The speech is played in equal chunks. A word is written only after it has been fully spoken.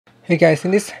Hey guys,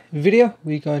 in this video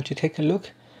we're going to take a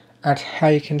look at how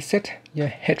you can set your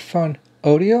headphone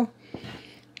audio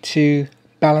to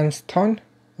balance tone,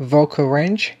 vocal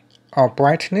range or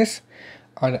brightness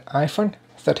on the iPhone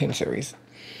 13 series.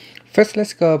 First,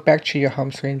 let's go back to your home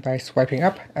screen by swiping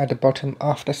up at the bottom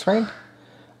of the screen.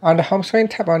 On the home screen,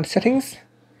 tap on Settings,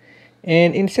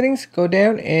 and in Settings go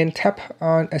down and tap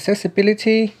on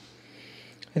Accessibility.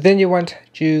 Then you want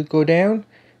to go down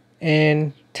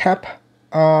and tap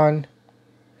on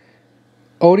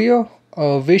Audio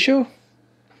or Visual.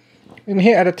 And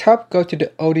here at the top, go to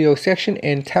the Audio section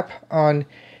and tap on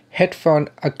Headphone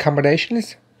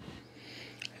Accommodations.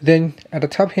 Then at the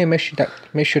top here, make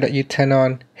sure that you turn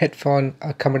on Headphone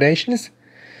Accommodations.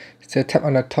 So tap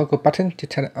on the toggle button to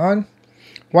turn it on.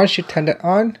 Once you turn that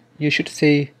on, you should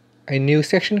see a new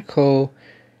section called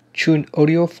Tune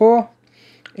Audio for.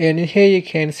 And in here you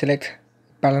can select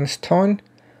balance tone,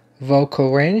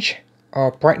 vocal range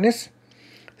or brightness.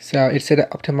 So it's set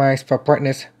up optimized for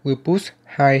brightness will boost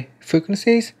high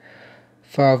frequencies.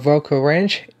 For vocal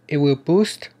range, it will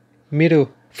boost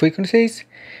middle frequencies.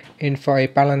 And for a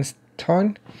balanced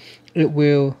tone, it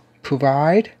will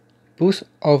provide boost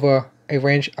over a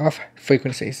range of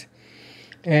frequencies.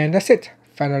 And that's it.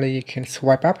 Finally, you can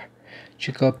swipe up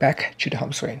to go back to the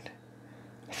home screen.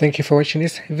 Thank you for watching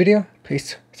this video.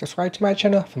 Please subscribe to my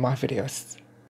channel for more videos.